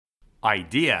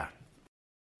idea.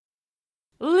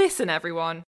 Listen,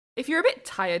 everyone. If you're a bit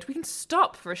tired, we can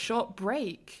stop for a short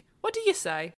break. What do you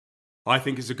say? I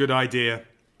think it's a good idea.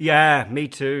 Yeah, me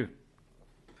too.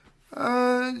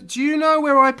 Do you know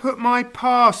where I put my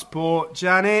passport,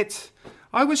 Janet?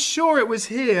 I was sure it was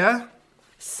here.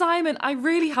 Simon, I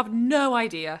really have no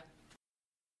idea.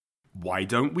 Why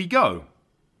don't we go?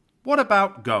 What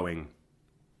about going?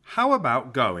 How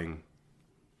about going?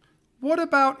 What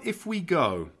about if we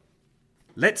go?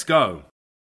 Let's go.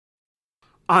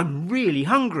 I'm really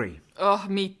hungry. Oh,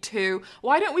 me too.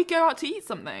 Why don't we go out to eat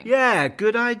something? Yeah,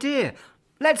 good idea.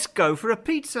 Let's go for a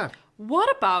pizza.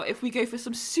 What about if we go for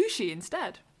some sushi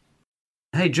instead?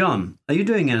 Hey, John, are you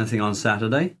doing anything on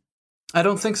Saturday? I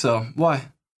don't think so.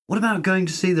 Why? What about going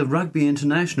to see the rugby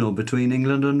international between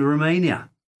England and Romania?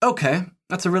 Okay,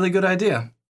 that's a really good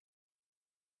idea.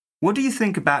 What do you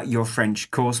think about your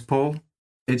French course, Paul?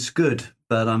 It's good,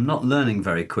 but I'm not learning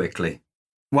very quickly.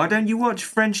 Why don't you watch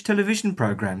French television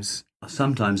programs?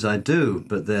 Sometimes I do,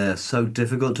 but they're so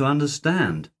difficult to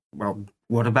understand. Well,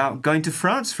 what about going to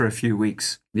France for a few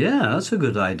weeks? Yeah, that's a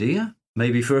good idea.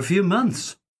 Maybe for a few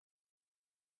months.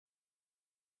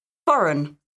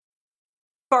 Foreign.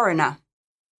 Foreigner.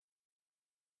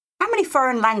 How many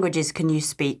foreign languages can you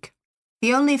speak?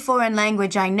 The only foreign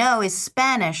language I know is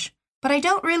Spanish, but I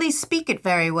don't really speak it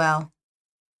very well.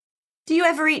 Do you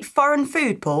ever eat foreign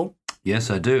food, Paul?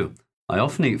 Yes, I do. I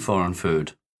often eat foreign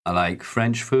food. I like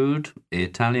French food,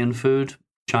 Italian food,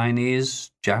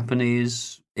 Chinese,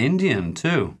 Japanese, Indian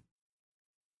too.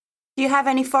 Do you have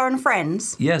any foreign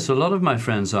friends? Yes, a lot of my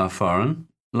friends are foreign,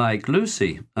 like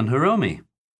Lucy and Hiromi.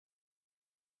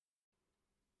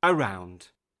 Around.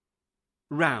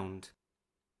 Round.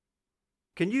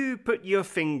 Can you put your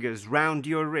fingers round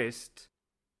your wrist?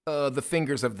 The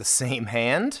fingers of the same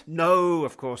hand? No,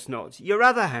 of course not. Your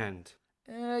other hand.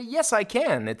 Yes, I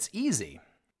can. It's easy.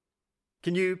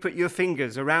 Can you put your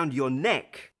fingers around your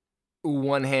neck?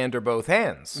 One hand or both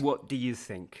hands? What do you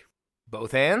think?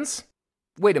 Both hands?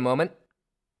 Wait a moment.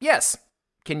 Yes.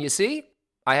 Can you see?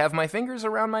 I have my fingers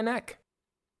around my neck.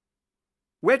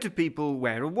 Where do people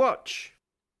wear a watch?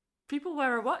 People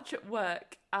wear a watch at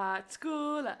work, at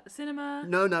school, at the cinema.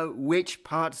 No, which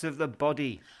parts of the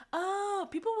body? Oh,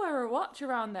 people wear a watch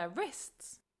around their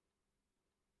wrists.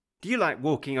 Do you like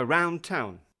walking around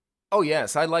town? Oh,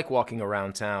 yes, I like walking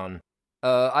around town.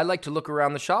 I like to look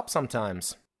around the shop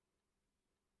sometimes.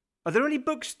 Are there any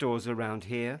bookstores around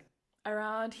here?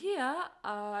 Around here,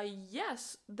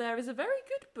 yes, there is a very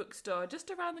good bookstore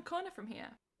just around the corner from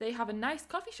here. They have a nice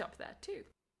coffee shop there too.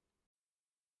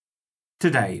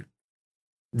 Today.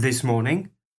 This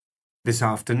morning. This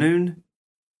afternoon.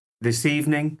 This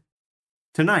evening.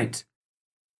 Tonight.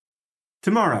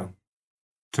 Tomorrow.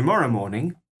 Tomorrow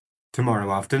morning.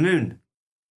 Tomorrow afternoon.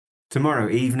 Tomorrow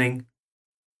evening.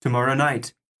 Tomorrow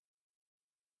night.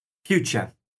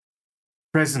 Future.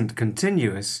 Present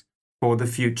continuous for the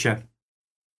future.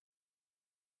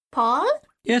 Paul?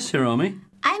 Yes, Hiromi?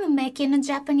 I'm making a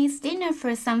Japanese dinner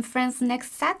for some friends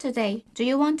next Saturday. Do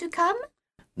you want to come?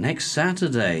 Next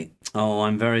Saturday? Oh,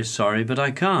 I'm very sorry, but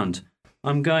I can't.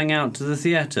 I'm going out to the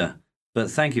theatre. But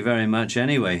thank you very much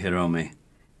anyway, Hiromi.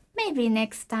 Maybe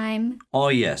next time. Oh,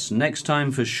 yes, next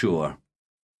time for sure.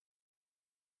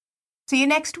 See you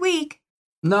next week.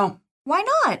 No, Why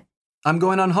not? I'm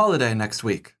going on holiday next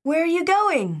week. Where are you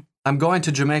going? I'm going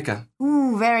to Jamaica.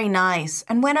 Ooh, very nice.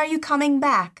 And when are you coming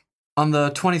back? On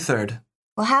the 23rd.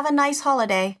 Well, have a nice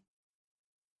holiday.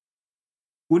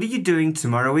 What are you doing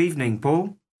tomorrow evening,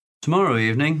 Paul? Tomorrow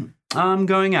evening, I'm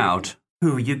going out.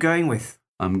 Who are you going with?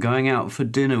 I'm going out for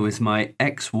dinner with my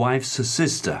ex-wife's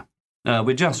sister.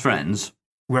 We're just friends.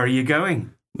 Where are you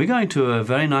going? We're going to a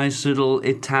very nice little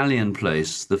Italian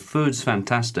place. The food's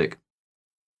fantastic.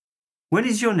 When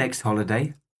is your next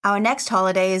holiday? Our next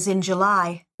holiday is in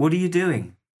July. What are you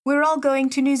doing? We're all going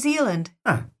to New Zealand.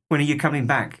 When are you coming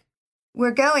back?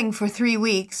 We're going for 3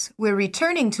 weeks. We're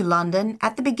returning to London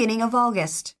at the beginning of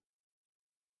August.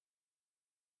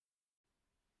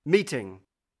 Meeting.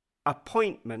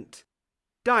 Appointment.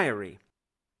 Diary.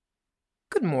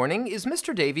 Good morning. Is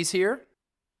Mr. Davies here?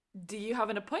 Do you have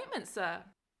an appointment, sir?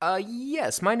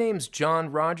 Yes. My name's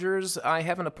John Rogers. I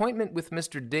have an appointment with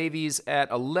Mr. Davies at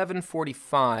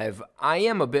 11:45. I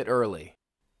am a bit early.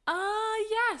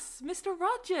 Yes, Mr.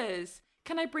 Rogers.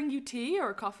 Can I bring you tea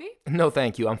or coffee? No,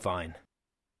 thank you. I'm fine.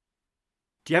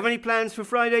 Do you have any plans for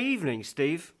Friday evening,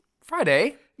 Steve?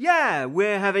 Friday? Yeah,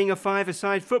 we're having a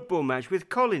five-a-side football match with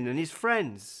Colin and his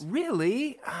friends.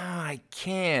 Really? I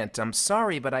can't. I'm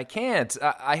sorry, but I can't.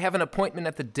 I have an appointment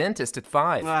at the dentist at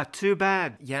 5. Too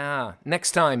bad. Yeah,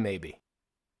 next time maybe.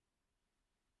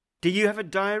 Do you have a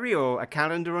diary or a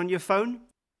calendar on your phone?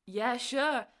 Yeah,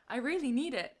 sure. I really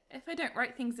need it. If I don't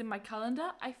write things in my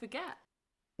calendar, I forget.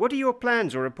 What are your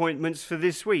plans or appointments for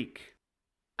this week?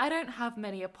 I don't have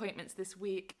many appointments this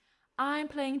week. I'm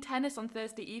playing tennis on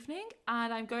Thursday evening,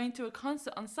 and I'm going to a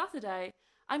concert on Saturday.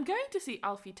 I'm going to see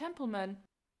Alfie Templeman.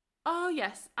 Oh,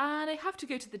 yes, and I have to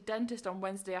go to the dentist on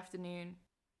Wednesday afternoon.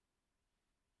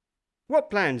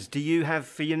 What plans do you have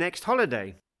for your next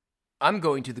holiday? I'm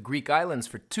going to the Greek islands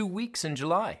for 2 weeks in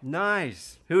July.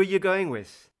 Nice. Who are you going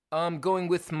with? I'm going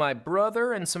with my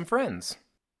brother and some friends.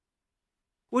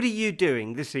 What are you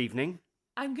doing this evening?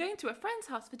 I'm going to a friend's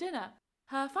house for dinner.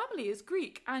 Her family is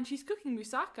Greek, and she's cooking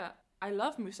moussaka. I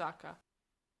love moussaka.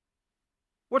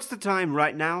 What's the time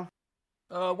right now?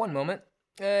 1 moment.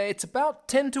 It's about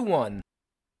 10 to 1.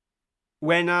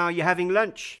 When are you having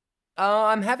lunch?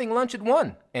 I'm having lunch at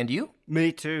 1. And you?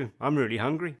 Me too. I'm really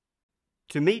hungry.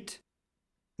 To meet?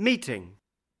 Meeting.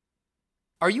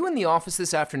 Are you in the office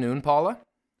this afternoon, Paula?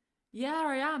 Yeah,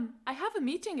 I am. I have a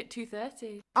meeting at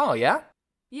 2:30. Oh, yeah?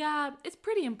 Yeah, it's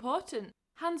pretty important.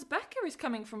 Hans Becker is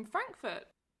coming from Frankfurt.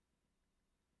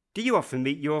 Do you often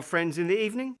meet your friends in the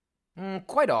evening?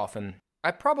 Quite often.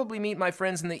 I probably meet my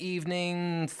friends in the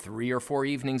evening 3 or 4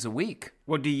 evenings a week.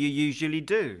 What do you usually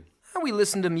do? We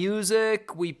listen to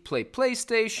music, we play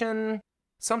PlayStation.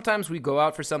 Sometimes we go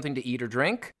out for something to eat or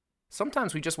drink.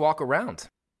 Sometimes we just walk around.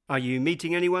 Are you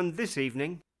meeting anyone this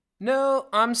evening? No,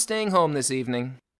 I'm staying home this evening.